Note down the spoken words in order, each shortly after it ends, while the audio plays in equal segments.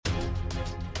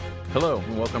Hello,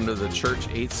 and welcome to the Church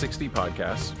 860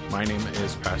 podcast. My name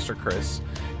is Pastor Chris,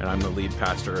 and I'm the lead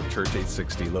pastor of Church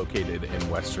 860 located in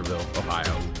Westerville,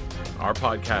 Ohio. Our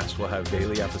podcast will have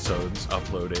daily episodes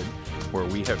uploaded where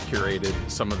we have curated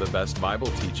some of the best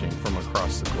Bible teaching from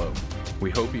across the globe.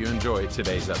 We hope you enjoy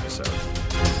today's episode.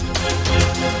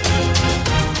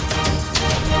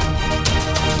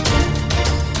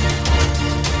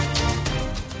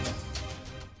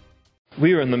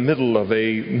 We are in the middle of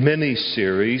a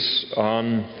mini-series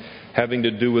on having to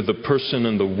do with the person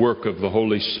and the work of the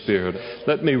Holy Spirit.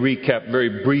 Let me recap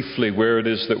very briefly where it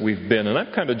is that we've been. And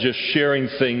I'm kind of just sharing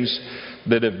things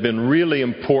that have been really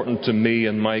important to me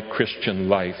in my Christian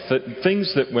life.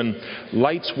 Things that when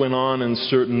lights went on in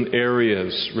certain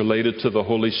areas related to the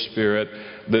Holy Spirit,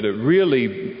 that it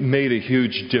really made a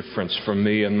huge difference for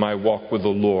me in my walk with the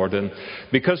Lord. And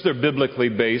because they're biblically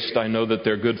based, I know that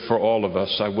they're good for all of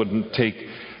us. I wouldn't take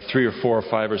 3 or 4 or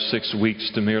 5 or 6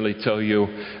 weeks to merely tell you,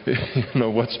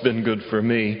 what's been good for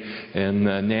me and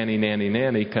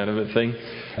nanny kind of a thing.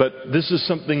 But this is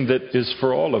something that is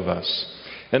for all of us.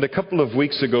 And a couple of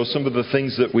weeks ago, some of the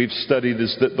things that we've studied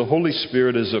is that the Holy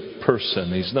Spirit is a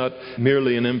person. He's not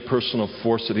merely an impersonal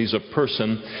force, that He's a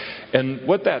person. And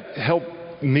what that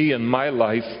helped me in my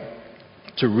life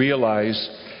to realize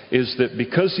is that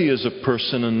because He is a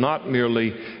person and not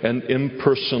merely an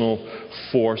impersonal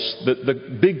force, that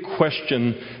the big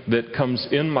question that comes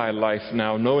in my life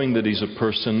now, knowing that He's a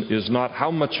person, is not how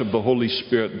much of the Holy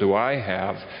Spirit do I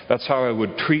have. That's how I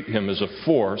would treat Him, as a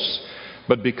force.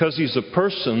 But because He's a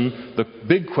person, the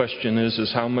big question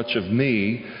is how much of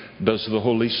me does the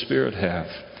Holy Spirit have?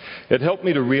 It helped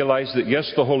me to realize that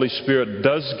yes, the Holy Spirit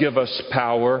does give us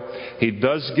power. He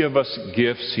does give us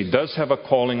gifts. He does have a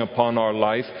calling upon our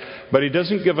life. But He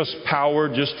doesn't give us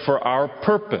power just for our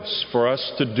purpose, for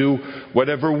us to do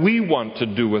whatever we want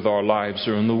to do with our lives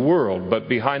or in the world. But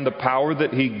behind the power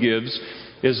that He gives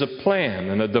is a plan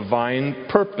and a divine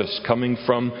purpose coming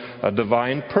from a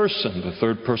divine person, the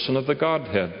third person of the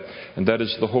Godhead, and that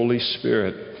is the Holy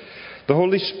Spirit. The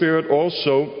Holy Spirit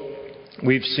also,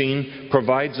 we've seen,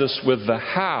 provides us with the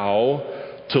how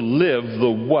to live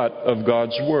the what of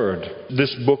God's Word.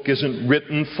 This book isn't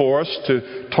written for us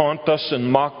to taunt us and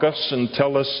mock us and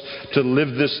tell us to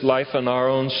live this life in our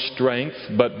own strength,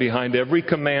 but behind every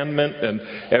commandment and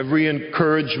every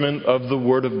encouragement of the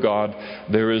Word of God,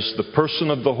 there is the person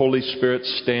of the Holy Spirit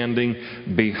standing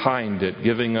behind it,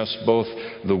 giving us both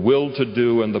the will to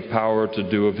do and the power to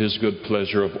do of His good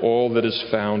pleasure, of all that is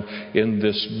found in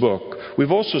this book.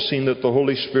 We've also seen that the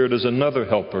Holy Spirit is another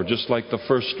helper, just like the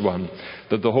first one,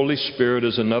 that the Holy Spirit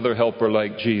is another helper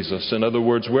like Jesus. In other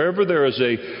words, wherever there is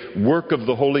a work of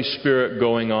the Holy Spirit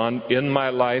going on in my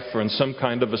life or in some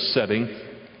kind of a setting,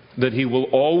 that He will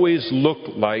always look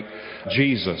like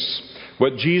Jesus.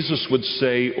 What Jesus would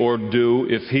say or do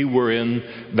if He were in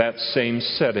that same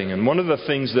setting. And one of the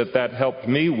things that helped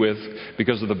me with,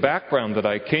 because of the background that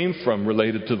I came from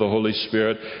related to the Holy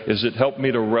Spirit, is it helped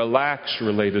me to relax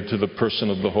related to the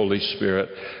person of the Holy Spirit.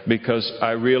 Because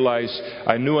I realized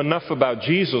I knew enough about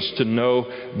Jesus to know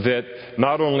that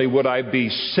not only would I be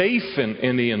safe in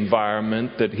any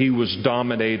environment that He was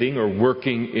dominating or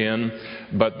working in,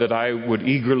 but that I would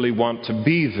eagerly want to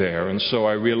be there. And so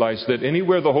I realized that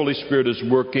anywhere the Holy Spirit is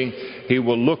working, He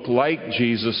will look like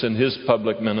Jesus in His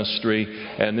public ministry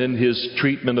and in His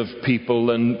treatment of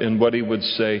people and what He would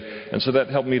say. And so that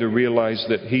helped me to realize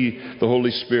that the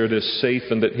Holy Spirit, is safe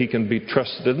and that He can be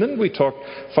trusted. And then we talked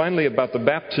finally about the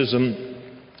baptism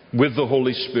with the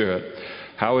Holy Spirit.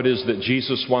 How it is that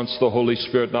Jesus wants the Holy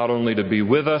Spirit not only to be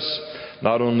with us,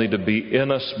 not only to be in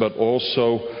us, but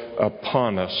also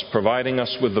upon us, providing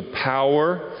us with the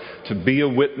power to be a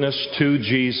witness to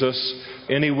Jesus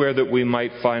anywhere that we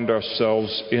might find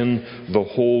ourselves in the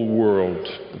whole world.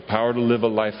 The power to live a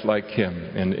life like Him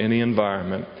in any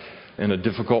environment, in a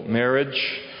difficult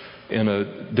marriage, in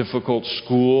a difficult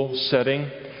school setting,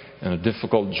 in a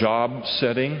difficult job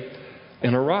setting,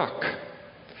 in Iraq.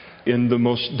 In the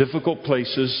most difficult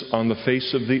places on the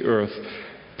face of the earth,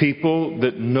 people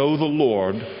that know the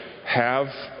Lord have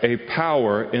a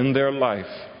power in their life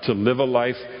to live a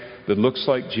life that looks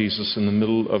like Jesus in the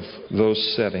middle of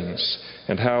those settings.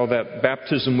 And how that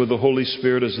baptism with the Holy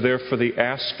Spirit is there for the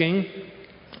asking.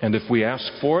 And if we ask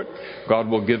for it, God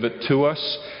will give it to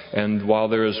us. And while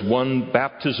there is one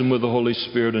baptism with the Holy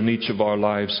Spirit in each of our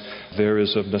lives, there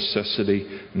is of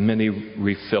necessity many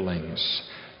refillings.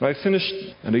 And I finished,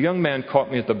 and a young man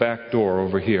caught me at the back door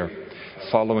over here.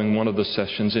 following one of the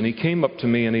sessions, and he came up to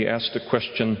me and he asked a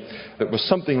question that was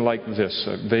something like this.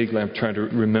 Vaguely, I'm trying to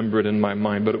remember it in my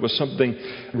mind, but it was something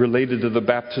related to the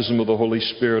baptism of the Holy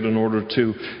Spirit in order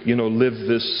to, live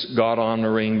this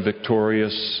God-honoring,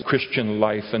 victorious Christian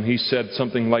life. And he said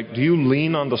something like, do you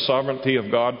lean on the sovereignty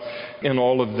of God in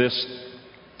all of this?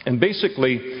 And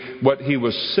basically, what he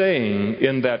was saying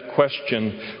in that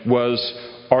question was,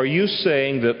 are you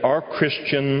saying that our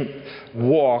Christian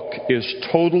walk is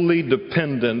totally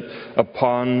dependent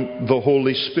upon the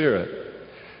Holy Spirit?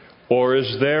 Or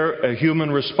is there a human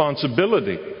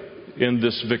responsibility in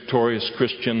this victorious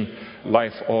Christian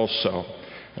life also?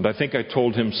 And I think I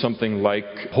told him something like,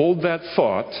 hold that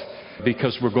thought,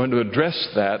 because we're going to address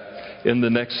that in the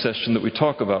next session that we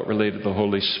talk about related to the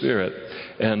Holy Spirit.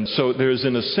 And so there's,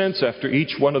 in a sense, after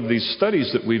each one of these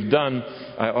studies that we've done,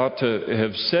 I ought to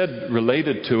have said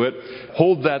related to it,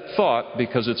 hold that thought,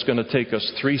 because it's going to take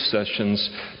us 3 sessions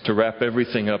to wrap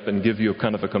everything up and give you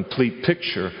kind of a complete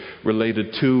picture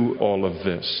related to all of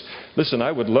this. Listen,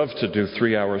 I would love to do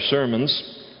 3-hour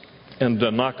sermons and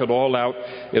knock it all out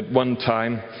at one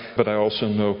time, but I also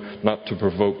know not to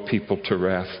provoke people to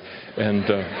wrath.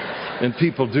 And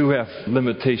people do have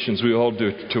limitations. We all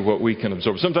do, to what we can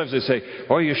absorb. Sometimes they say,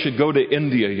 oh, you should go to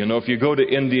India. If you go to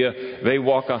India, they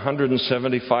walk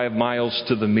 175 miles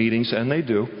to the meetings, and they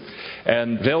do.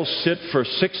 And they'll sit for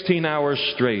 16 hours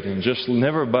straight and just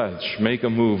never budge, make a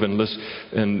move and listen.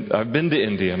 And I've been to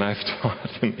India, and I've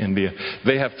taught in India.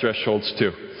 They have thresholds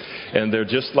too. And they're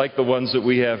just like the ones that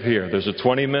we have here. There's a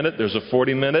 20-minute, there's a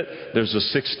 40-minute, there's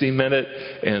a 60-minute,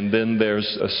 and then there's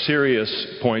a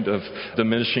serious point of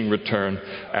diminishing return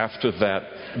after that,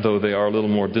 though they are a little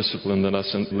more disciplined than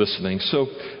us in listening. So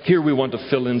here we want to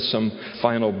fill in some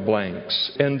final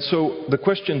blanks. And so the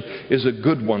question is a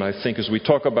good one, I think, as we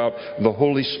talk about the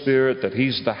Holy Spirit, that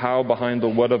He's the how behind the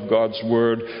what of God's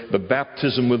Word, the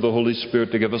baptism with the Holy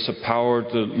Spirit to give us a power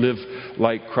to live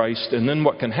like Christ. And then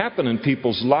what can happen in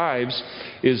people's lives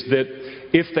is that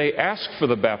if they ask for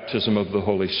the baptism of the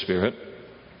Holy Spirit,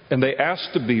 and they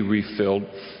ask to be refilled,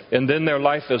 and then their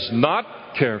life is not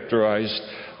characterized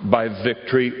by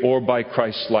victory or by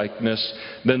Christ-likeness,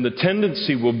 then the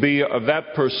tendency will be of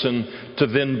that person to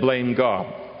then blame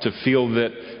God, to feel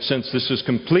that since this is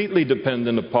completely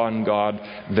dependent upon God,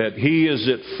 that He is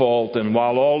at fault, and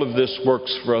while all of this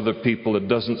works for other people, it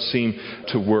doesn't seem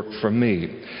to work for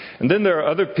me. And then there are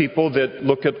other people that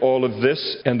look at all of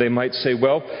this and they might say,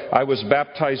 well, I was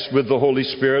baptized with the Holy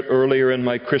Spirit earlier in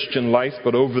my Christian life,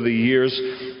 but over the years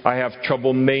I have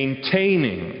trouble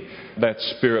maintaining that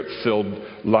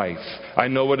Spirit-filled life. I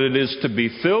know what it is to be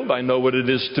filled. I know what it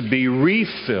is to be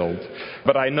refilled.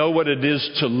 But I know what it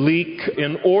is to leak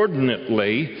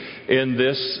inordinately in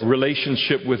this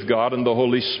relationship with God and the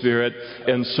Holy Spirit.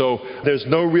 And so there's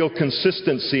no real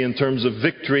consistency in terms of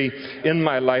victory in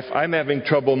my life. I'm having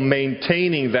trouble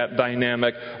maintaining that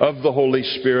dynamic of the Holy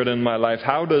Spirit in my life.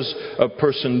 How does a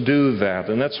person do that?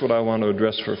 And that's what I want to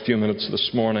address for a few minutes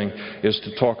this morning, is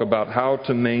to talk about how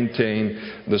to maintain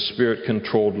the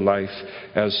Spirit-controlled life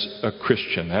as a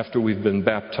Christian after we've been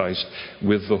baptized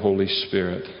with the Holy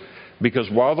Spirit. Because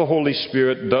while the Holy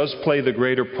Spirit does play the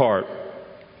greater part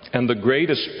and the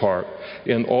greatest part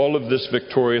in all of this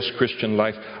victorious Christian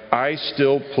life, I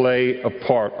still play a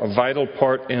part, a vital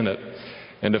part in it.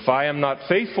 And if I am not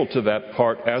faithful to that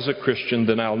part as a Christian,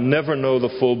 then I'll never know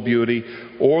the full beauty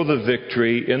or the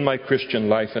victory in my Christian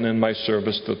life and in my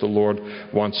service that the Lord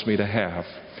wants me to have.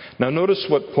 Now notice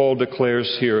what Paul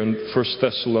declares here in 1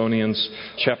 Thessalonians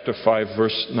chapter 5,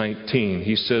 verse 19.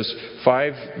 He says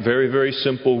 5 very, very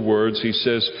simple words. He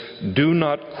says, do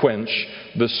not quench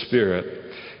the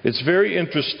Spirit. It's very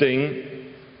interesting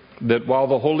that while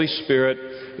the Holy Spirit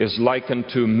is likened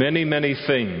to many, many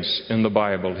things in the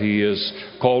Bible, He is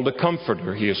called a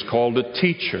comforter, He is called a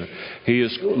teacher, He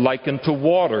is likened to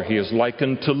water, He is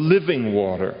likened to living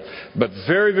water. But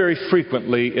very, very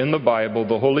frequently in the Bible,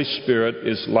 the Holy Spirit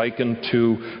is likened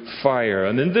to fire.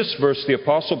 And in this verse, the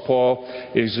Apostle Paul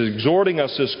is exhorting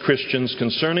us as Christians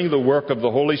concerning the work of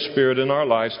the Holy Spirit in our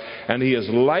lives, and he is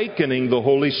likening the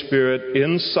Holy Spirit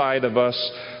inside of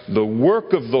us, the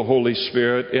work of the Holy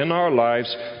Spirit in our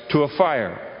lives, to a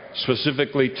fire,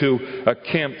 specifically to a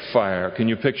campfire. Can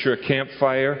you picture a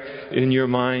campfire in your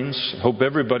minds? I hope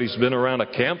everybody's been around a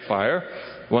campfire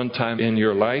one time in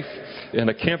your life. And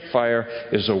a campfire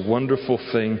is a wonderful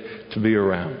thing to be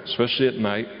around, especially at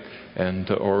night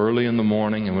or early in the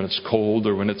morning, and when it's cold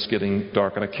or when it's getting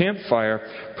dark. And a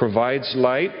campfire provides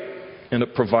light and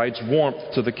it provides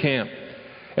warmth to the camp.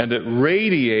 And it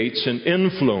radiates an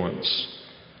influence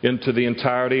into the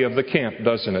entirety of the camp,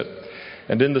 doesn't it?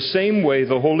 And in the same way,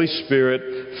 the Holy Spirit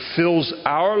fills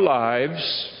our lives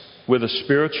with a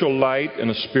spiritual light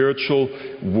and a spiritual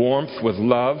warmth, with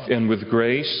love and with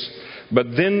grace. But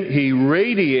then He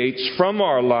radiates from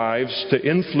our lives to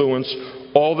influence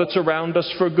all that's around us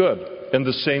for good, in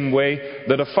the same way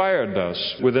that a fire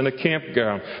does within a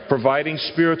campground, providing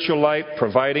spiritual light,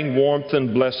 providing warmth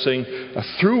and blessing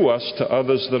through us to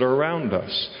others that are around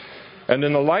us. And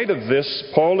in the light of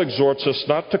this, Paul exhorts us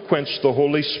not to quench the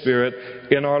Holy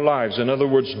Spirit in our lives. In other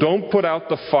words, don't put out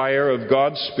the fire of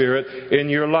God's Spirit in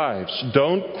your lives.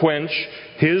 Don't quench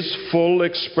His full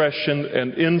expression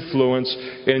and influence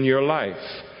in your life.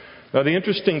 Now, the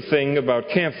interesting thing about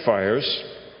campfires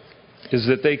is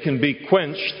that they can be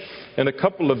quenched in a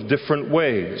couple of different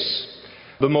ways.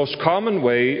 The most common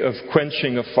way of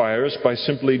quenching a fire is by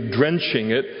simply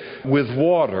drenching it with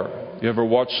water. You ever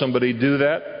watch somebody do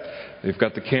that? They've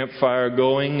got the campfire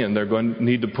going and they're going to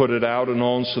need to put it out and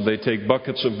on, so they take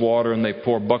buckets of water and they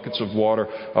pour buckets of water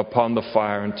upon the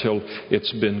fire until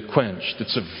it's been quenched.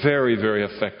 It's a very, very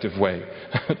effective way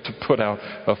to put out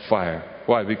a fire.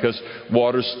 Why? Because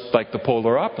water's like the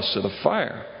polar opposite of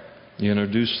fire. You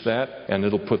introduce that and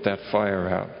it'll put that fire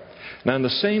out. Now, in the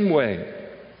same way,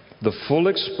 the full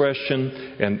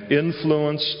expression and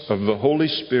influence of the Holy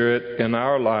Spirit in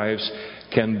our lives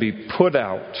can be put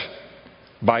out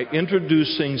by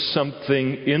introducing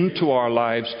something into our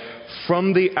lives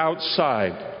from the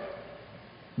outside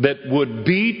that would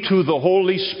be to the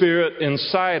Holy Spirit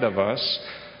inside of us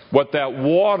what that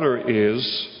water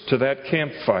is to that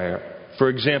campfire. For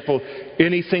example,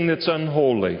 anything that's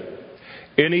unholy,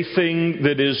 anything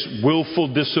that is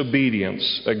willful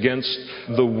disobedience against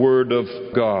the Word of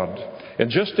God. And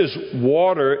just as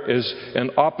water is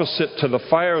an opposite to the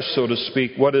fire, so to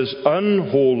speak, what is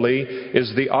unholy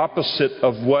is the opposite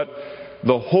of what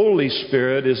the Holy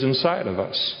Spirit is inside of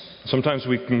us. Sometimes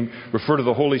we can refer to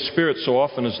the Holy Spirit so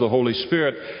often as the Holy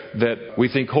Spirit that we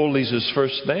think holy is His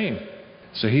first name.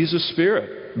 So He's a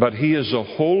Spirit, but He is a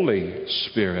Holy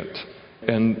Spirit.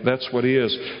 And that's what He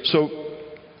is. So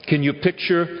can you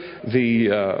picture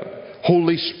the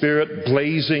Holy Spirit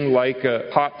blazing like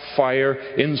a hot fire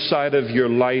inside of your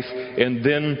life, and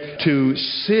then to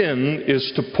sin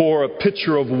is to pour a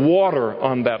pitcher of water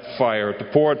on that fire, to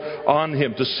pour it on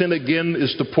Him. To sin again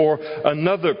is to pour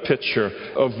another pitcher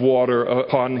of water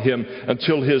upon Him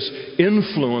until His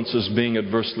influence is being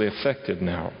adversely affected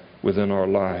now within our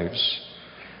lives.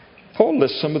 Paul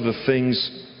lists some of the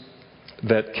things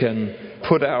that can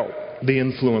put out the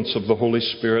influence of the Holy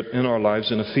Spirit in our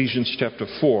lives in Ephesians chapter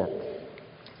 4.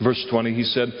 Verse 20, he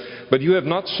said, "But you have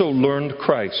not so learned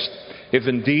Christ, if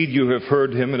indeed you have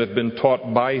heard Him and have been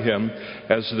taught by Him,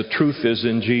 as the truth is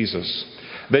in Jesus,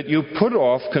 that you put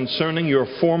off concerning your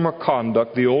former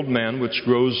conduct the old man which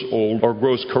grows old or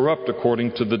grows corrupt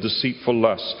according to the deceitful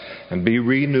lusts, and be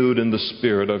renewed in the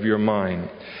spirit of your mind.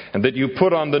 And that you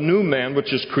put on the new man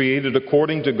which is created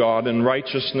according to God in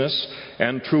righteousness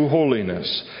and true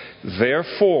holiness.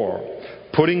 Therefore,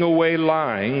 putting away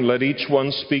lying, let each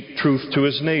one speak truth to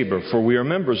his neighbor, for we are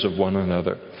members of one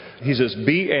another." He says,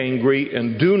 "Be angry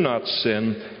and do not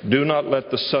sin. Do not let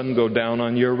the sun go down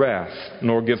on your wrath,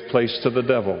 nor give place to the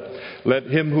devil. Let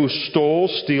him who stole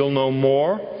steal no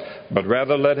more, but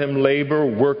rather let him labor,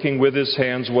 working with his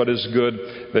hands what is good,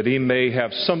 that he may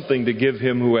have something to give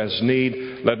him who has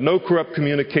need. Let no corrupt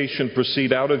communication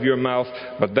proceed out of your mouth,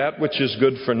 but that which is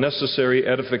good for necessary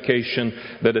edification,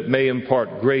 that it may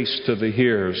impart grace to the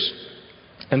hearers.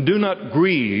 And do not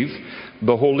grieve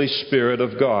the Holy Spirit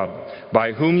of God,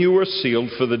 by whom you were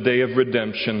sealed for the day of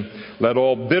redemption. Let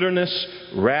all bitterness,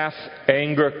 wrath,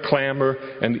 anger, clamor,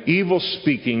 and evil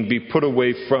speaking be put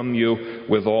away from you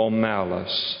with all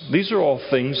malice." These are all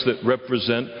things that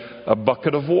represent a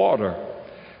bucket of water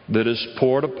that is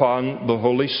poured upon the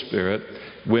Holy Spirit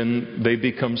when they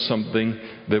become something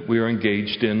that we are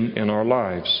engaged in our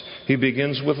lives. He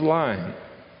begins with lying.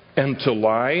 And to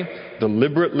lie,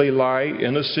 deliberately lie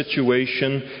in a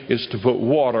situation, is to put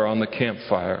water on the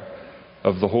campfire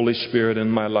of the Holy Spirit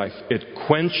in my life. It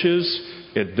quenches,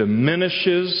 it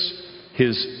diminishes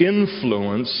His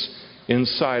influence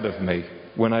inside of me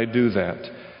when I do that.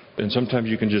 And sometimes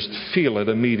you can just feel it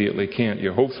immediately, can't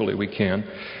you? Hopefully we can.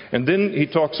 And then he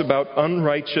talks about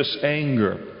unrighteous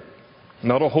anger.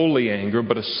 Not a holy anger,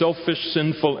 but a selfish,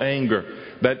 sinful anger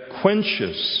that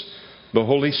quenches the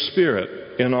Holy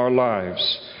Spirit in our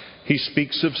lives. He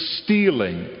speaks of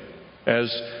stealing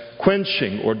as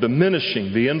quenching or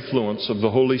diminishing the influence of the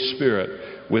Holy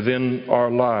Spirit within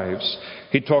our lives.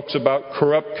 He talks about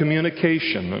corrupt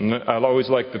communication. And I always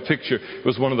like the picture. It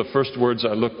was one of the first words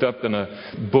I looked up in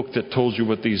a book that told you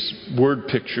what these word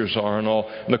pictures are and all.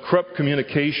 And the corrupt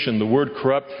communication, the word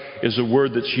corrupt is a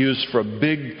word that's used for a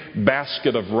big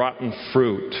basket of rotten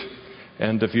fruit.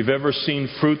 And if you've ever seen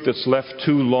fruit that's left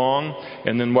too long,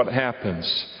 and then what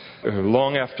happens?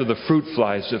 Long after the fruit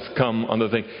flies have come on the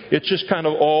thing, it's just kind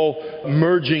of all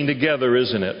merging together,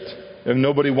 isn't it? And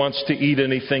nobody wants to eat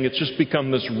anything. It's just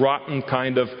become this rotten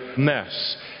kind of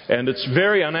mess. And it's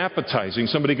very unappetizing.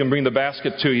 Somebody can bring the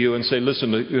basket to you and say,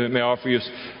 listen, may I offer you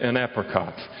an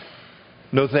apricot?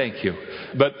 No, thank you.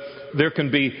 But there can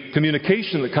be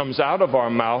communication that comes out of our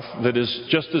mouth that is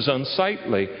just as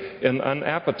unsightly and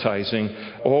unappetizing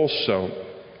also.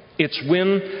 It's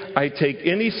when I take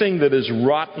anything that is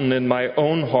rotten in my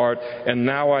own heart and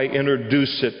now I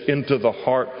introduce it into the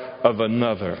heart of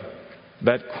another.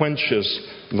 That quenches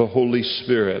the Holy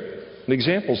Spirit. And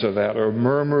examples of that are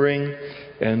murmuring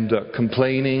and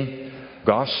complaining,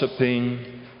 gossiping,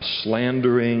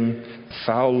 slandering,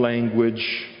 foul language,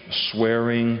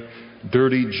 swearing,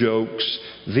 dirty jokes.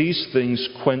 These things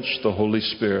quench the Holy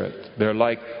Spirit. They're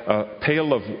like a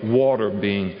pail of water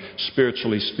being,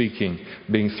 spiritually speaking,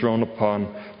 being thrown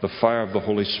upon the fire of the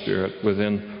Holy Spirit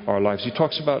within our lives. He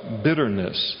talks about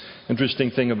bitterness.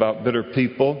 Interesting thing about bitter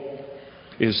people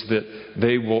is that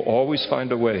they will always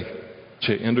find a way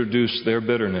to introduce their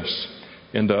bitterness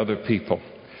into other people.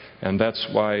 And that's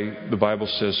why the Bible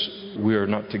says we are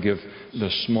not to give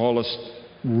the smallest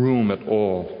room at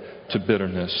all to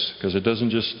bitterness, because it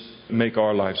doesn't just make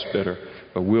our lives bitter,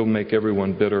 but we'll make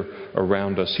everyone bitter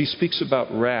around us. He speaks about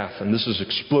wrath, and this is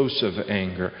explosive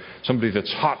anger. Somebody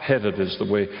that's hot-headed is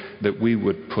the way that we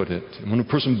would put it. And when a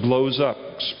person blows up,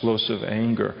 explosive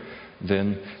anger,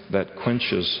 then that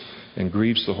quenches and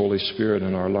grieves the Holy Spirit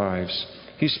in our lives.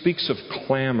 He speaks of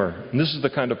clamor. And this is the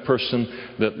kind of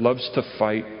person that loves to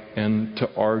fight and to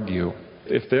argue.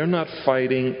 If they're not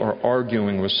fighting or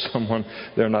arguing with someone,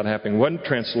 they're not happy. One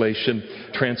translation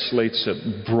translates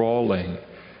it brawling.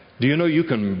 Do you know you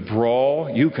can brawl,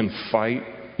 you can fight,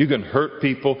 you can hurt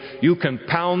people, you can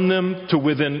pound them to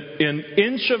within an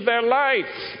inch of their life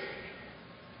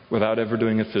without ever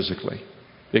doing it physically.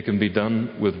 It can be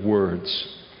done with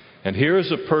words. And here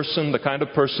is a person, the kind of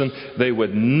person, they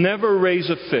would never raise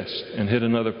a fist and hit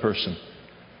another person.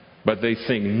 But they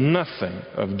think nothing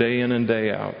of day in and day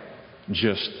out,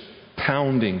 just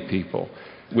pounding people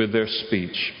with their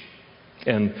speech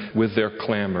and with their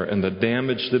clamor and the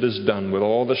damage that is done with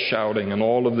all the shouting and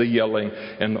all of the yelling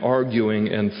and arguing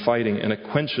and fighting. And it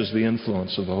quenches the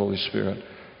influence of the Holy Spirit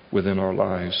within our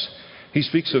lives. He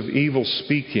speaks of evil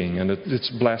speaking, and it's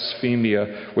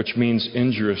blasphemia, which means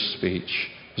injurious speech.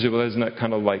 You say, well, isn't that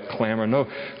kind of like clamor? No,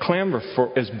 clamor,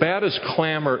 for as bad as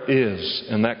clamor is,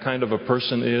 and that kind of a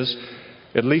person is,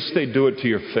 at least they do it to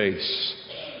your face.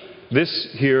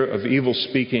 This here of evil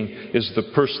speaking is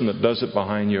the person that does it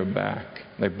behind your back.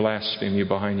 They blaspheme you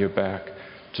behind your back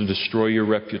to destroy your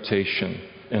reputation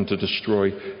and to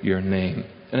destroy your name.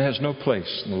 And it has no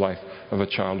place in the life of a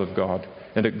child of God.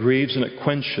 And it grieves and it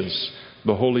quenches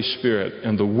the Holy Spirit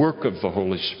and the work of the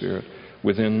Holy Spirit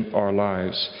within our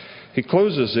lives. He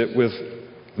closes it with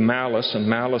malice, and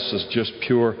malice is just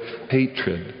pure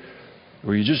hatred,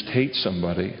 where you just hate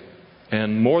somebody.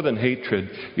 And more than hatred,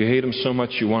 you hate them so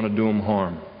much you want to do them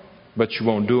harm. But you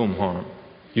won't do them harm.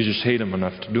 You just hate them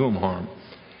enough to do them harm.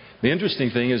 The interesting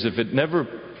thing is, if it never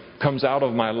comes out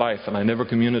of my life and I never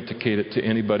communicate it to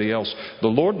anybody else, the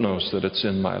Lord knows that it's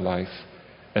in my life.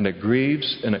 And it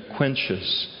grieves and it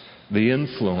quenches the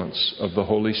influence of the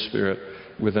Holy Spirit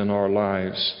within our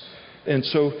lives. And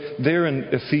so there in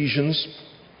Ephesians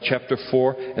chapter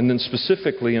 4, and then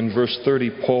specifically in verse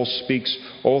 30, Paul speaks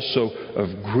also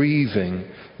of grieving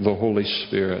the Holy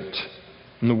Spirit.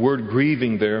 And the word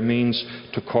grieving there means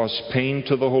to cause pain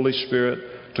to the Holy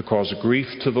Spirit, to cause grief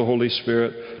to the Holy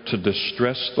Spirit, to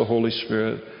distress the Holy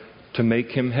Spirit, to make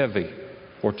Him heavy,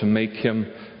 or to make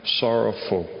Him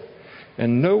sorrowful.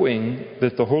 And knowing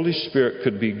that the Holy Spirit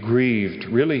could be grieved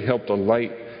really helped a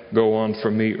light go on for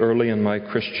me early in my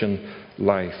Christian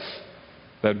life.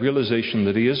 That realization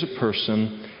that He is a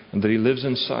person and that He lives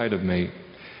inside of me.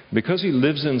 Because He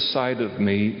lives inside of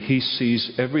me, He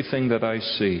sees everything that I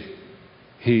see.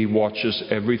 He watches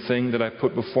everything that I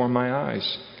put before my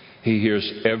eyes. He hears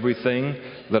everything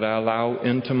that I allow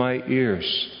into my ears.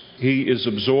 He is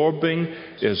absorbing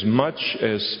as much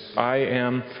as I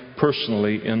am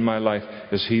personally in my life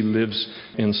as He lives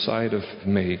inside of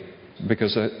me.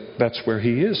 Because that's where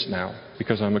He is now,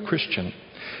 because I'm a Christian.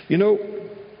 You know,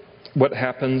 what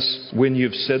happens when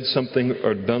you've said something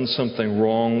or done something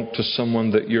wrong to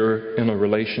someone that you're in a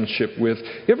relationship with.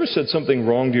 You ever said something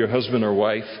wrong to your husband or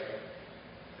wife?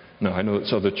 No, I know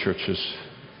it's other churches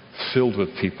filled with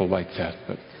people like that,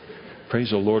 but praise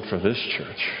the Lord for this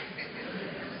church.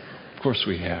 Of course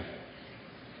we have.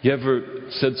 You ever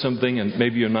said something, and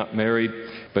maybe you're not married,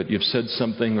 but you've said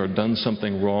something or done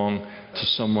something wrong to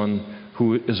someone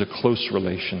who is a close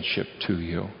relationship to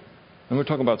you? And we're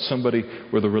talking about somebody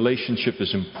where the relationship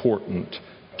is important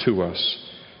to us.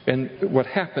 And what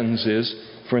happens is,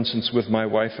 for instance, with my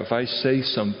wife, if I say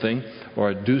something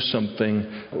or I do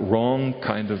something wrong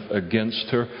kind of against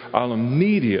her, I'll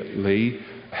immediately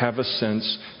have a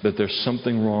sense that there's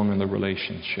something wrong in the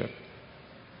relationship.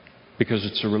 Because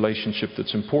it's a relationship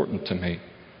that's important to me.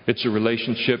 It's a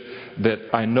relationship that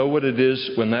I know what it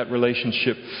is when that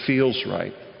relationship feels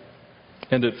right.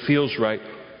 And it feels right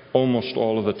almost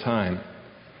all of the time.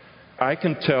 I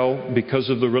can tell because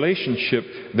of the relationship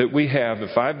that we have,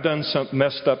 if I've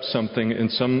messed up something in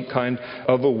some kind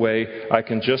of a way, I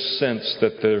can just sense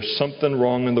that there's something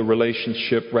wrong in the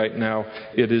relationship right now.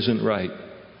 It isn't right.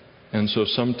 And so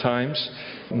sometimes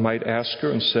I might ask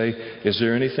her and say, is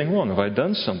there anything wrong? Have I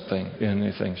done something?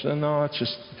 Anything? She said, no, it's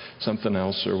just something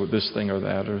else, or this thing or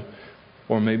that.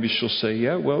 Or maybe she'll say,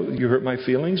 yeah, well, you hurt my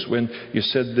feelings when you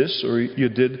said this or you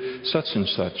did such and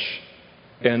such.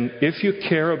 And if you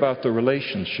care about the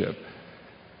relationship,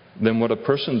 then what a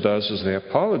person does is they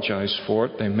apologize for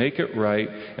it, they make it right,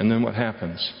 and then what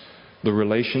happens? The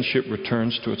relationship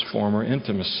returns to its former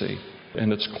intimacy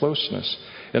and its closeness.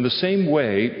 In the same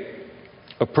way,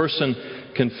 a person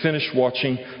can finish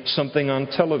watching something on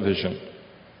television,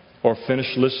 or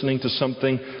finish listening to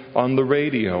something on the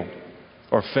radio,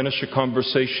 or finish a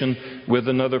conversation with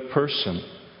another person,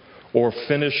 or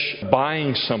finish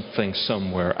buying something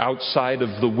somewhere outside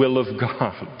of the will of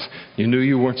God. You knew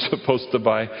you weren't supposed to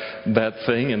buy that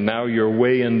thing, and now you're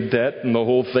way in debt and the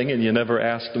whole thing, and you never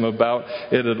asked them about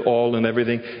it at all and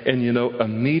everything. And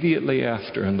immediately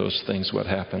after in those things, what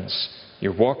happens?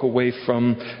 You walk away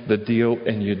from the deal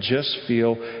and you just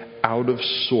feel out of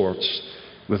sorts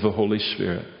with the Holy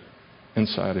Spirit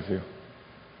inside of you.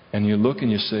 And you look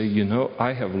and you say,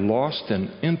 I have lost an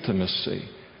intimacy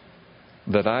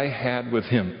that I had with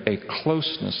Him, a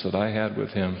closeness that I had with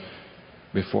Him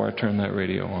before I turned that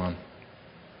radio on,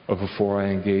 or before I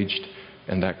engaged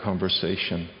in that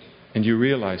conversation. And you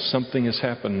realize something has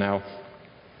happened now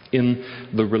in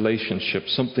the relationship.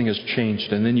 Something has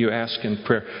changed. And then you ask in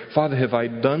prayer, Father, have I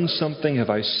done something? Have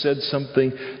I said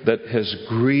something that has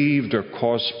grieved or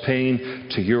caused pain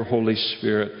to your Holy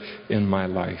Spirit in my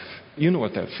life? You know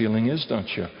what that feeling is, don't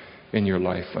you? In your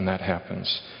life when that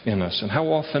happens in us. And how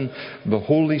often the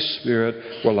Holy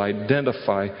Spirit will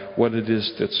identify what it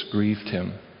is that's grieved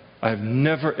Him. I've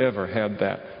never ever had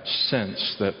that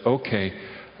sense that, okay,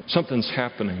 something's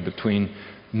happening between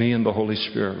me and the Holy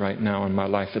Spirit right now in my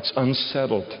life. It's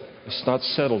unsettled. It's not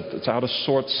settled. It's out of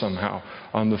sorts somehow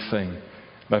on the thing.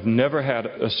 I've never had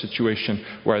a situation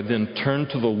where I then turn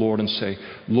to the Lord and say,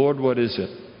 Lord, what is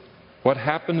it? What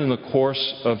happened in the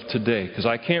course of today? Because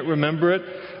I can't remember it.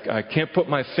 I can't put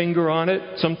my finger on it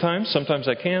sometimes. Sometimes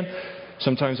I can.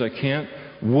 Sometimes I can't.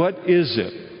 What is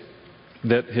it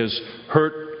that has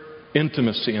hurt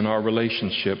intimacy in our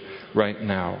relationship right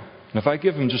now? And if I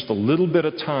give Him just a little bit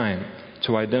of time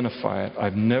to identify it,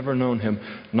 I've never known Him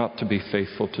not to be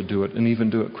faithful to do it, and even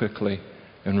do it quickly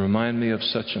and remind me of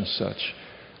such and such.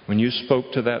 When you spoke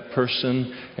to that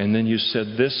person and then you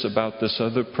said this about this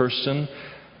other person,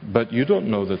 but you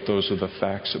don't know that those are the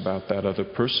facts about that other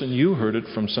person. You heard it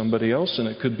from somebody else, and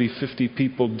it could be 50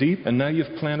 people deep, and now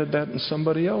you've planted that in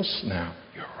somebody else now.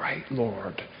 You're right,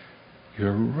 Lord.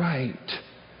 You're right.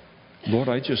 Lord,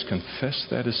 I just confess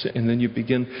that as sin. And then you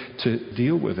begin to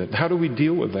deal with it. How do we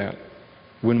deal with that?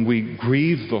 When we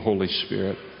grieve the Holy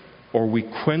Spirit, or we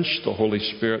quench the Holy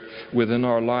Spirit within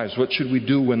our lives. What should we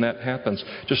do when that happens?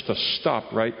 Just to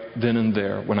stop right then and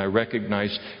there when I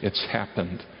recognize it's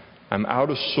happened. I'm out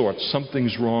of sorts.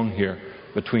 Something's wrong here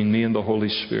between me and the Holy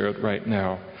Spirit right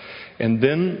now. And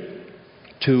then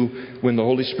when the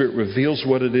Holy Spirit reveals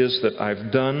what it is that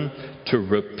I've done, to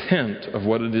repent of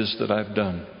what it is that I've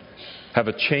done. Have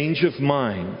a change of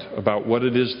mind about what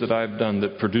it is that I've done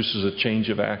that produces a change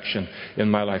of action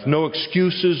in my life. No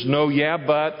excuses, no yeah,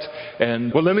 but,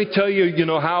 and well, let me tell you,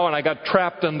 how, and I got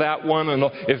trapped on that one. And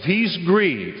if He's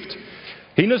grieved,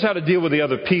 He knows how to deal with the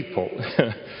other people.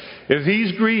 If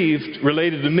He's grieved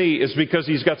related to me, it's because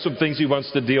He's got some things He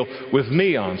wants to deal with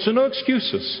me on. So no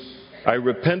excuses. I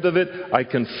repent of it. I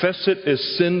confess it as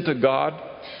sin to God.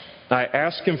 I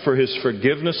ask Him for His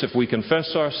forgiveness. If we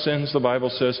confess our sins, the Bible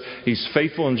says He's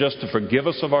faithful and just to forgive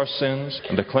us of our sins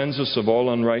and to cleanse us of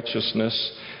all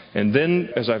unrighteousness. And then,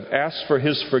 as I've asked for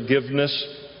His forgiveness,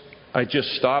 I just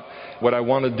stop. What I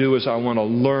want to do is I want to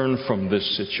learn from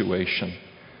this situation.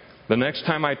 The next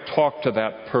time I talk to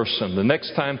that person, the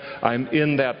next time I'm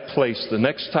in that place, the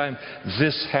next time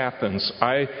this happens,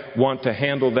 I want to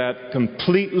handle that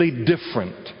completely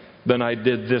different than I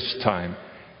did this time.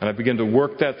 And I begin to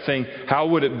work that thing. How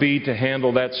would it be to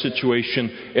handle that situation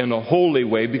in a holy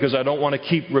way? Because I don't want to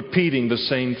keep repeating the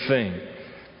same thing.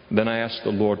 Then I ask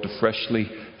the Lord to freshly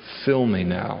fill me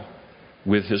now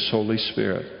with His Holy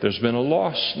Spirit. There's been a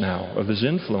loss now of His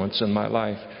influence in my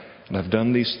life. And I've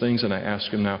done these things, and I ask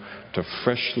Him now to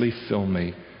freshly fill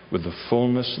me with the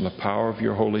fullness and the power of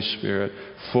Your Holy Spirit,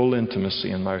 full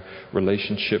intimacy in my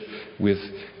relationship with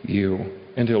You.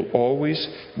 And He'll always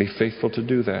be faithful to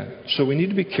do that. So we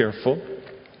need to be careful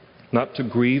not to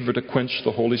grieve or to quench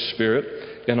the Holy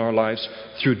Spirit in our lives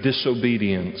through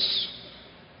disobedience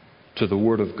to the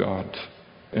Word of God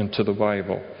and to the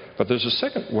Bible. But there's a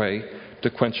second way to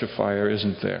quench a fire,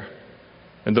 isn't there?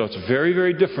 And though it's very,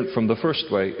 very different from the first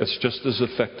way, it's just as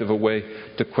effective a way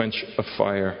to quench a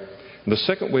fire. And the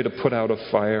second way to put out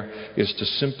a fire is to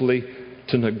simply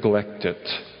to neglect it,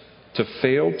 to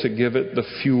fail to give it the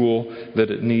fuel that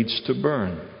it needs to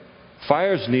burn.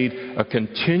 Fires need a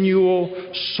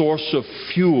continual source of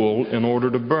fuel in order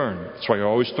to burn. That's why you're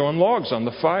always throwing logs on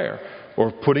the fire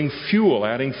or putting fuel,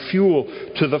 adding fuel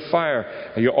to the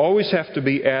fire. You always have to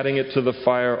be adding it to the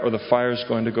fire or the fire's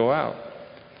going to go out.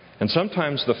 And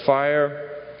sometimes the fire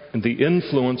and the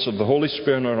influence of the Holy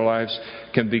Spirit in our lives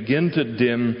can begin to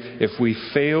dim if we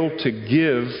fail to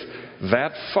give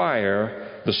that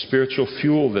fire the spiritual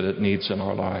fuel that it needs in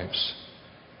our lives.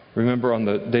 Remember on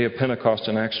the day of Pentecost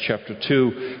in Acts chapter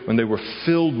 2, when they were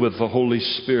filled with the Holy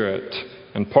Spirit.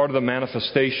 And part of the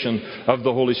manifestation of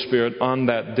the Holy Spirit on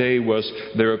that day was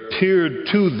there appeared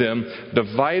to them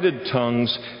divided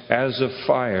tongues as of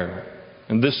fire.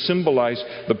 And this symbolized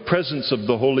the presence of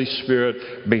the Holy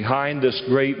Spirit behind this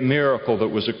great miracle that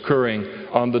was occurring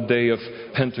on the day of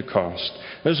Pentecost.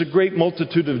 There's a great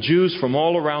multitude of Jews from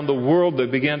all around the world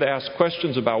that began to ask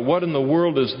questions about what in the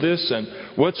world is this and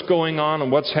what's going on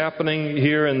and what's happening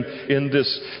here in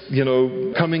this,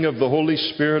 coming of the Holy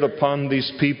Spirit upon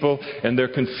these people. And they're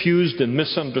confused and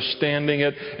misunderstanding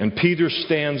it. And Peter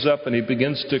stands up and he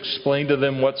begins to explain to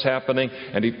them what's happening.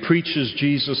 And he preaches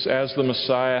Jesus as the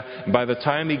Messiah. And by the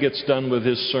time he gets done with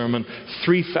his sermon,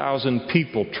 3,000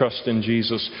 people trust in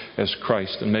Jesus as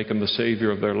Christ and make Him the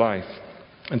Savior of their life.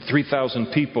 And 3,000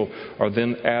 people are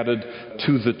then added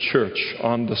to the church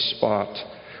on the spot.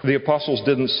 The apostles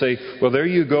didn't say, well, there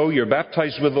you go, you're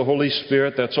baptized with the Holy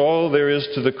Spirit, that's all there is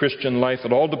to the Christian life,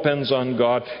 it all depends on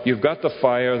God, you've got the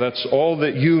fire, that's all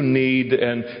that you need,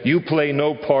 and you play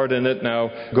no part in it, now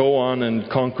go on and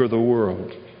conquer the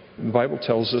world. The Bible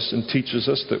tells us and teaches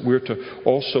us that we're to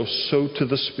also sow to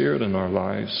the Spirit in our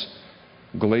lives.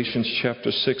 Galatians chapter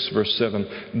 6 verse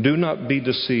 7, do not be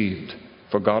deceived,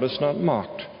 for God is not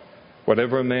mocked.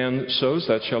 Whatever a man sows,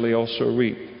 that shall he also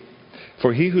reap.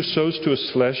 For he who sows to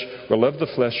his flesh will of the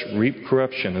flesh reap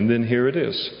corruption. And then here it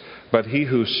is. But he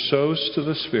who sows to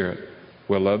the Spirit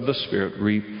will of the Spirit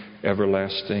reap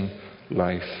everlasting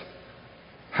life.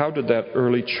 How did that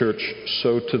early church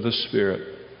sow to the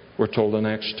Spirit? We're told in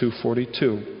Acts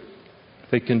 2:42.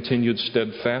 They continued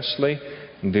steadfastly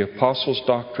in the apostles'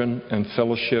 doctrine and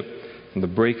fellowship, in the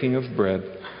breaking of bread,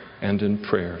 and in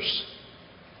prayers.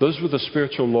 Those were the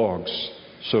spiritual logs,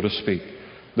 so to speak,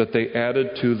 that they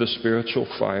added to the spiritual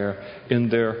fire in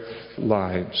their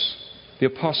lives. The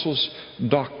apostles'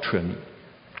 doctrine,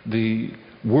 the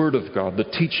Word of God, the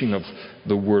teaching of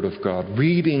the Word of God,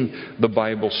 reading the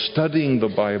Bible, studying the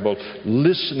Bible,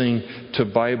 listening to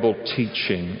Bible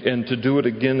teaching, and to do it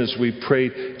again as we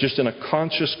pray, just in a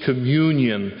conscious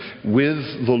communion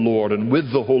with the Lord and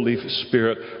with the Holy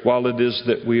Spirit while it is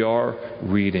that we are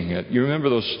reading it. You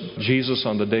remember Jesus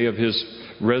on the day of His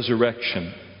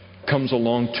resurrection comes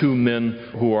along two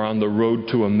men who are on the road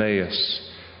to Emmaus.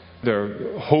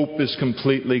 Their hope is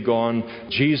completely gone.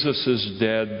 Jesus is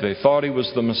dead. They thought He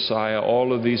was the Messiah.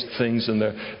 All of these things, and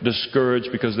they're discouraged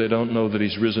because they don't know that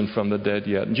He's risen from the dead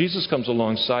yet. And Jesus comes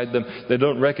alongside them. They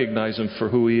don't recognize Him for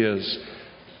who He is.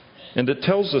 And it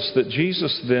tells us that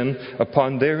Jesus then,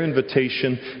 upon their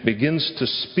invitation, begins to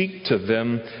speak to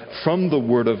them from the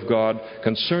Word of God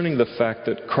concerning the fact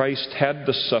that Christ had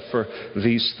to suffer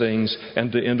these things and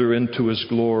to enter into His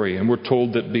glory. And we're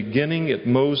told that beginning at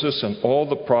Moses and all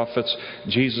the prophets,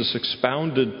 Jesus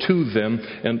expounded to them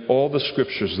in all the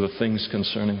Scriptures the things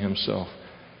concerning Himself.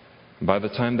 By the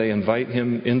time they invite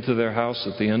him into their house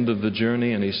at the end of the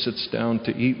journey and he sits down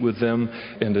to eat with them,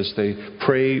 and as they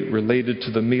pray related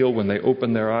to the meal, when they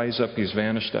open their eyes up, he's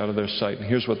vanished out of their sight. And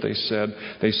here's what they said.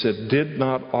 They said, "Did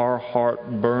not our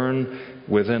heart burn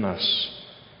within us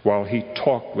while he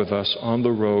talked with us on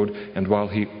the road and while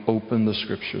he opened the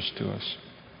Scriptures to us?"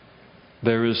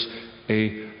 There is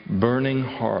a burning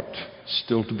heart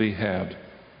still to be had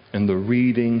in the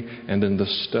reading and in the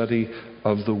study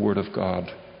of the Word of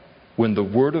God. When the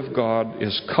Word of God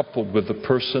is coupled with the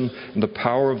person and the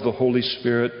power of the Holy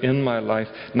Spirit in my life,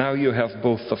 now you have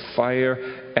both the fire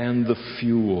and the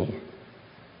fuel.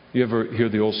 You ever hear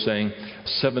the old saying,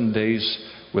 7 days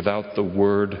without the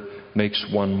Word makes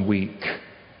 1 week?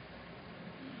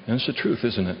 And it's the truth,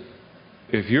 isn't it?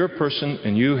 If you're a person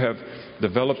and you have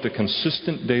developed a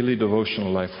consistent daily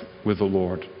devotional life with the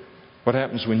Lord, what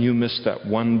happens when you miss that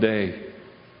 1 day?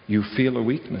 You feel a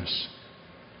weakness.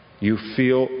 You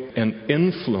feel an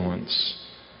influence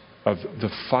of the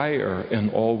fire and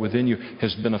all within you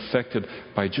has been affected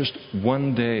by just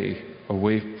 1 day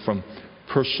away from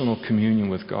personal communion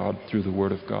with God through the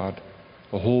Word of God.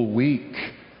 The whole week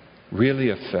really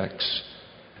affects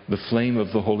the flame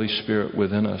of the Holy Spirit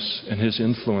within us and His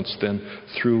influence then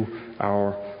through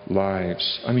our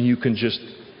lives. I mean, you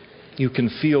can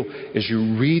feel as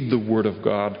you read the Word of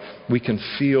God, we can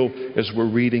feel as we're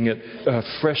reading it,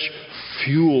 fresh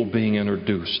fuel being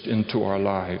introduced into our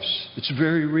lives. It's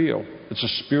very real. It's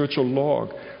a spiritual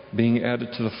log being added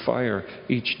to the fire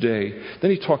each day. Then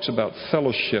he talks about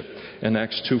fellowship in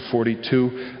Acts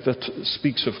 2:42 that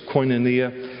speaks of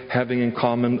koinonia, having in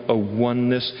common a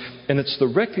oneness. And it's the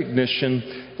recognition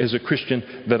as a Christian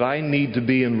that I need to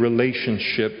be in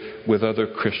relationship with other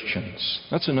Christians.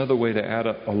 That's another way to add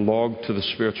a log to the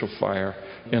spiritual fire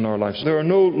in our lives. There are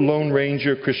no Lone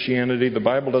Ranger Christianity. The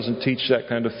Bible doesn't teach that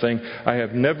kind of thing. I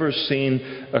have never seen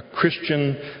a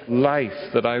Christian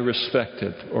life that I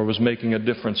respected or was making a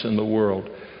difference in the world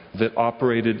that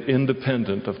operated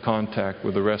independent of contact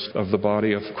with the rest of the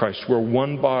body of Christ. We're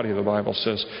one body, the Bible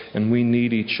says, and we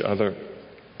need each other.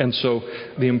 And so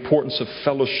the importance of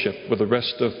fellowship with the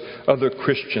rest of other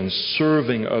Christians,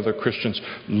 serving other Christians,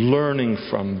 learning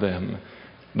from them.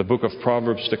 The book of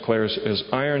Proverbs declares, as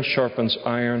iron sharpens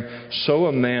iron, so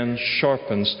a man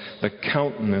sharpens the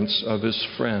countenance of his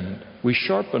friend. We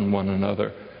sharpen one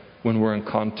another when we're in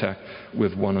contact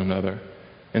with one another.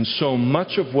 And so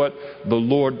much of what the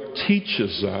Lord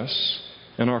teaches us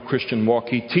in our Christian walk,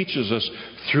 He teaches us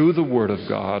through the Word of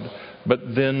God.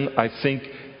 But then I think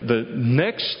the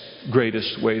next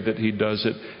greatest way that He does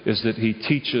it is that He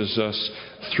teaches us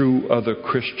through other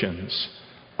Christians.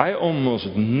 I almost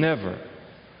never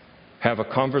have a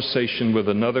conversation with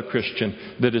another Christian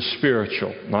that is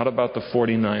spiritual, not about the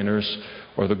 49ers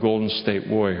or the Golden State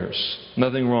Warriors.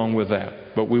 Nothing wrong with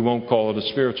that, but we won't call it a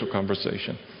spiritual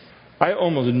conversation. I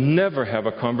almost never have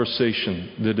a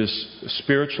conversation that is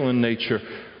spiritual in nature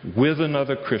with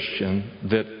another Christian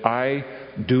that I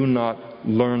do not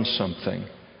learn something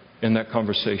in that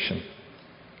conversation.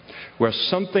 Where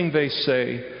something they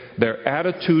say, their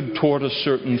attitude toward a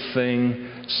certain thing,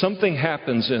 something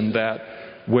happens in that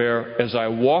where as I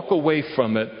walk away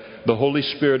from it, the Holy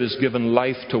Spirit has given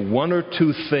life to 1 or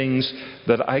 2 things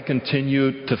that I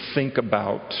continue to think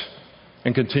about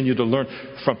and continue to learn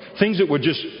from. Things that would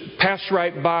just pass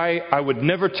right by, I would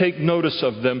never take notice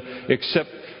of them except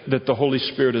that the Holy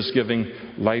Spirit is giving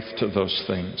life to those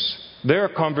things. There are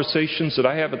conversations that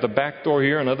I have at the back door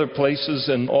here and other places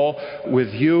and all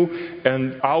with you,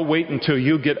 and I'll wait until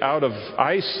you get out of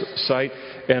eyesight,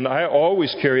 and I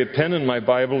always carry a pen in my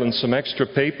Bible and some extra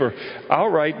paper. I'll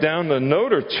write down a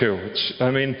note or two.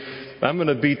 I'm going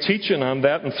to be teaching on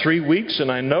that in 3 weeks,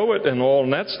 and I know it and all,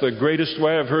 and that's the greatest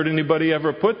way I've heard anybody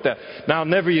ever put that. Now, I'll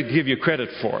never give you credit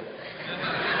for it.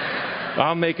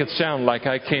 I'll make it sound like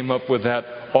I came up with that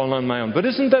all on my own. But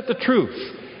isn't that the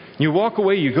truth? You walk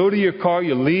away, you go to your car,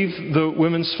 you leave the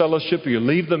women's fellowship, or you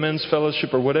leave the men's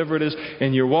fellowship, or whatever it is,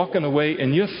 and you're walking away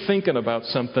and you're thinking about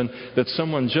something that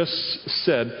someone just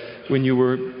said when you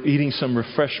were eating some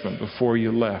refreshment before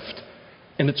you left.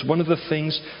 And it's one of the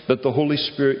things that the Holy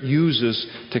Spirit uses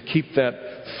to keep that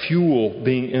fuel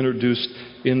being introduced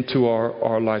into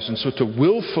our lives. And so to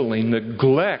willfully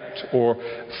neglect or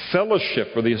fellowship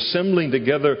or the assembling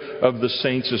together of the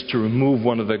saints is to remove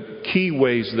one of the key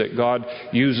ways that God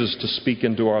uses to speak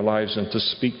into our lives and to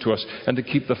speak to us and to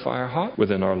keep the fire hot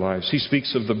within our lives. He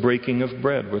speaks of the breaking of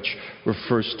bread, which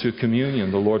refers to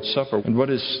communion, the Lord's Supper. And what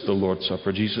is the Lord's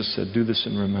Supper? Jesus said, "Do this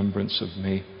in remembrance of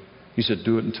me." He said,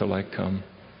 "Do it until I come."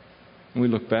 And we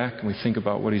look back and we think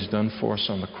about what He's done for us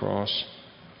on the cross.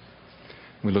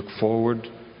 We look forward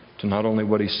to not only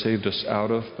what He saved us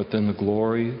out of, but then the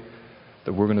glory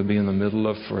that we're going to be in the middle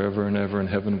of forever and ever in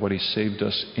heaven, what He saved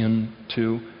us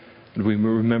into. And we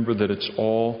remember that it's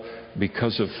all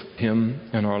because of Him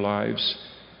in our lives.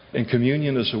 And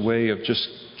communion is a way of just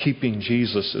keeping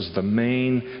Jesus as the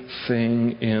main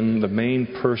thing the main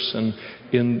person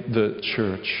in the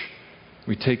church.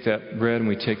 We take that bread and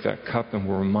we take that cup and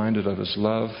we're reminded of His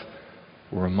love.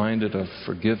 We're reminded of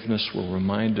forgiveness. We're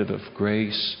reminded of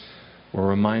grace. We're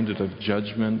reminded of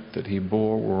judgment that He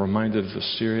bore. We're reminded of the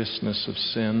seriousness of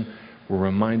sin. We're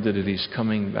reminded that He's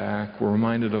coming back. We're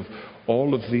reminded of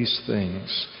all of these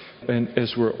things. And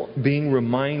as we're being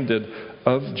reminded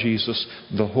of Jesus,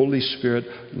 the Holy Spirit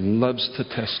loves to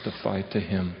testify to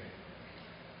Him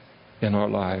in our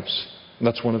lives. And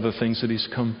that's one of the things that He's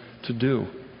come to do.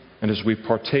 And as we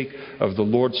partake of the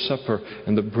Lord's Supper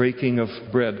and the breaking of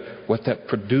bread, what that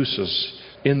produces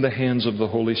in the hands of the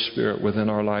Holy Spirit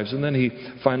within our lives. And then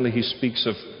He speaks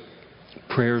of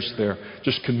prayers there,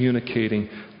 just communicating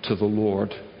to the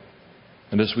Lord.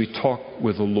 And as we talk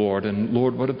with the Lord, and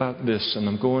Lord, what about this? And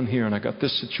I'm going here, and I got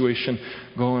this situation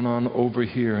going on over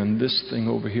here, and this thing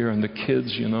over here, and the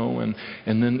kids, and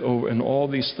then over, and all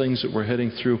these things that we're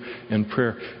heading through in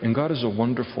prayer. And God is a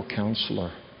wonderful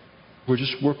counselor. We're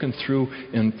just working through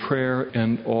in prayer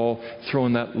and all,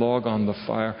 throwing that log on the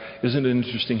fire. Isn't it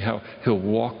interesting how He'll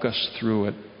walk us through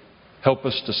it? Help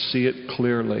us to see it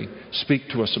clearly. Speak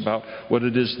to us about what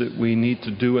it is that we need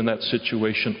to do in that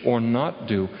situation or not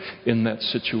do in that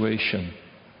situation.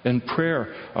 And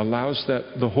prayer allows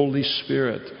the Holy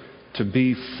Spirit to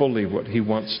be fully what He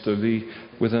wants to be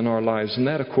within our lives. And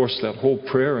that, of course, that whole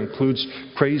prayer includes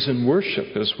praise and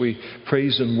worship as we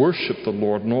praise and worship the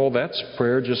Lord. And all that's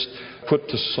prayer just put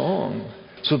to song.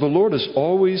 So the Lord is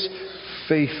always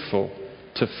faithful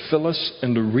to fill us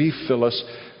and to refill us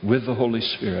with the Holy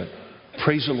Spirit.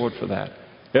 Praise the Lord for that.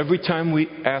 Every time we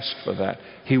ask for that,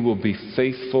 He will be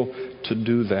faithful to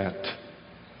do that.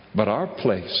 But our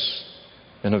place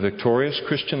in a victorious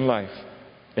Christian life,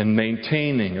 in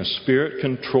maintaining a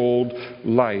Spirit-controlled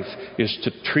life, is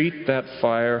to treat that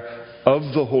fire of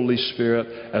the Holy Spirit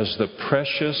as the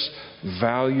precious,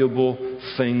 valuable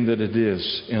thing that it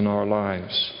is in our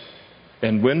lives.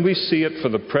 And when we see it for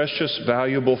the precious,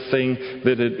 valuable thing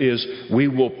that it is, we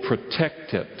will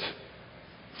protect it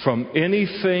from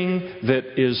anything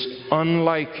that is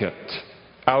unlike it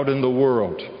out in the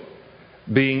world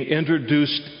being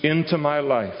introduced into my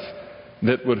life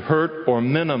that would hurt or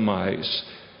minimize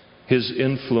His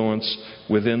influence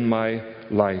within my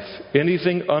life.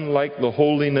 Anything unlike the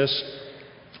holiness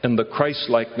and the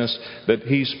Christ-likeness that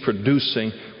He's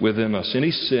producing within us.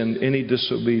 Any sin, any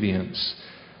disobedience.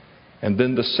 And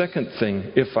then the second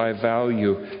thing, if I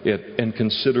value it and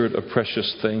consider it a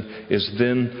precious thing, is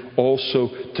then also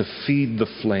to feed the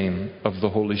flame of the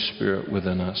Holy Spirit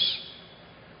within us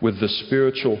with the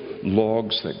spiritual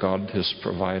logs that God has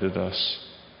provided us,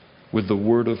 with the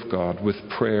Word of God, with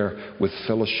prayer, with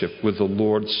fellowship, with the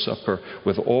Lord's Supper,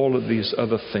 with all of these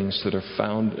other things that are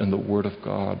found in the Word of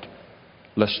God,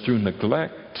 lest through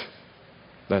neglect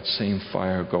that same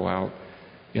fire go out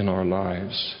in our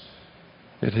lives.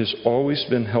 It has always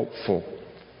been helpful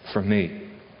for me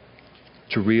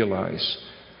to realize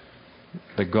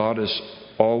that God is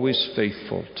always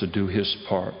faithful to do His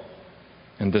part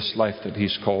in this life that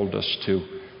He's called us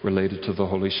to related to the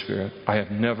Holy Spirit. I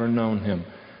have never known Him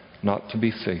not to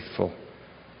be faithful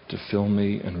to fill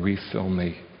me and refill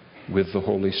me with the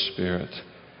Holy Spirit.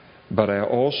 But I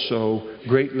also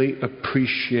greatly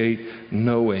appreciate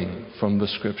knowing from the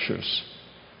Scriptures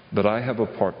that I have a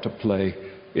part to play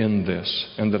in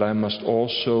this, and that I must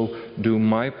also do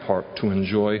my part to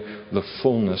enjoy the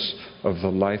fullness of the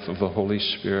life of the Holy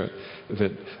Spirit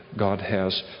that God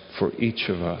has for each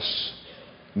of us.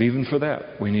 And even for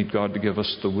that, we need God to give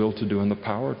us the will to do and the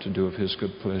power to do of His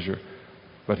good pleasure.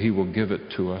 But He will give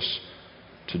it to us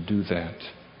to do that.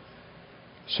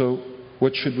 So,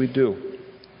 what should we do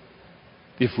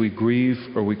if we grieve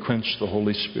or we quench the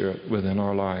Holy Spirit within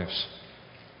our lives?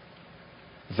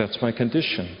 That's my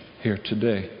condition here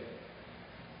today.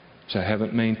 So I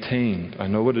haven't maintained. I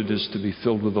know what it is to be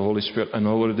filled with the Holy Spirit. I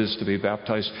know what it is to be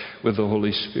baptized with the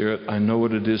Holy Spirit. I know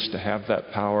what it is to have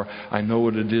that power. I know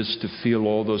what it is to feel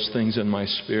all those things in my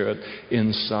spirit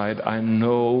inside. I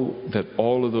know that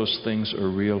all of those things are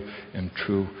real and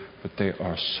true, but they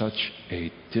are such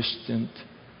a distant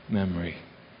memory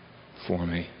for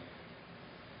me,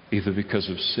 either because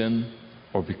of sin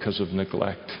or because of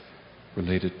neglect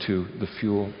related to the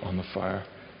fuel on the fire.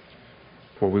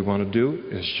 What we want to do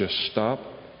is just stop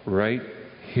right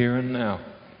here and now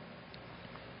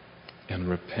and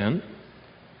repent,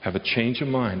 have a change of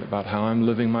mind about how I'm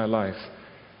living my life,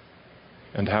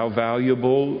 and how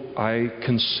valuable I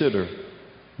consider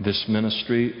this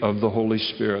ministry of the Holy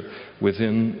Spirit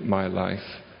within my life.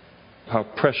 How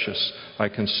precious I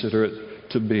consider it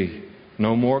to be.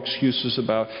 No more excuses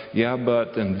about, yeah,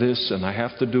 but, and this, and I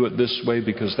have to do it this way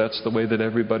because that's the way that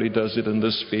everybody does it in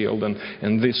this field,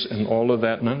 and this, and all of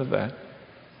that, none of that.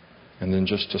 And then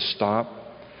just to stop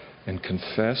and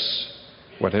confess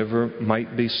whatever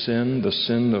might be sin, the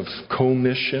sin of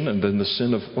commission, and then the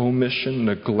sin of omission,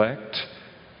 neglect,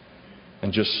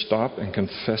 and just stop and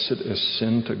confess it as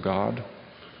sin to God,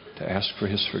 to ask for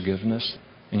His forgiveness.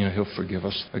 And He'll forgive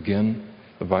us again.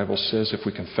 The Bible says if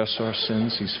we confess our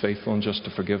sins, He's faithful and just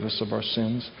to forgive us of our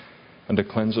sins and to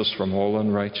cleanse us from all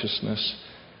unrighteousness.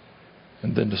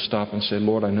 And then to stop and say,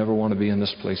 Lord, I never want to be in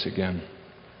this place again.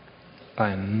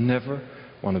 I never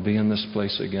want to be in this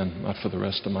place again, not for the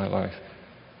rest of my life.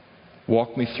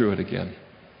 Walk me through it again.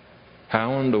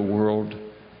 How in the world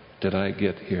did I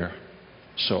get here?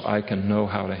 So I can know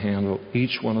how to handle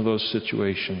each one of those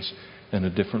situations in a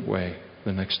different way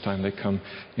the next time they come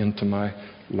into my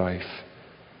life.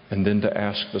 And then to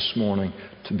ask this morning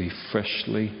to be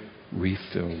freshly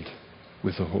refilled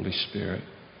with the Holy Spirit.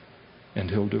 And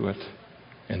He'll do it.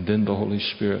 And then the Holy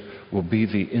Spirit will be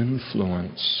the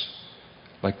influence,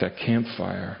 like that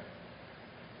campfire,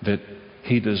 that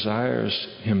He desires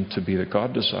Him to be, that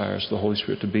God desires the Holy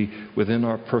Spirit to be within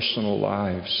our personal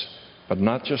lives. But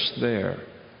not just there,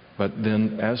 but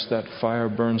then as that fire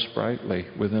burns brightly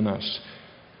within us,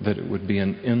 that it would be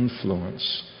an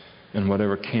influence in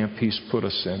whatever camp He's put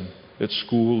us in, at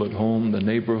school, at home, the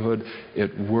neighborhood,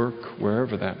 at work,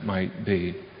 wherever that might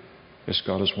be, as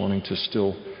God is wanting to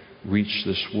still reach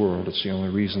this world. It's the only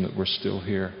reason that we're still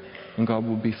here. And God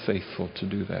will be faithful to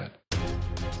do that.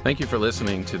 Thank you for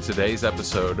listening to today's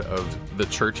episode of the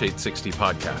Church 860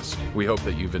 podcast. We hope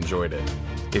that you've enjoyed it.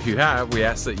 If you have, we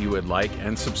ask that you would like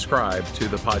and subscribe to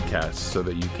the podcast so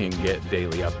that you can get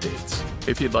daily updates.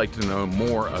 If you'd like to know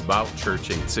more about Church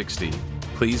 860,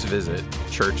 please visit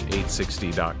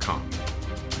church860.com.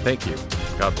 Thank you.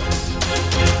 God bless.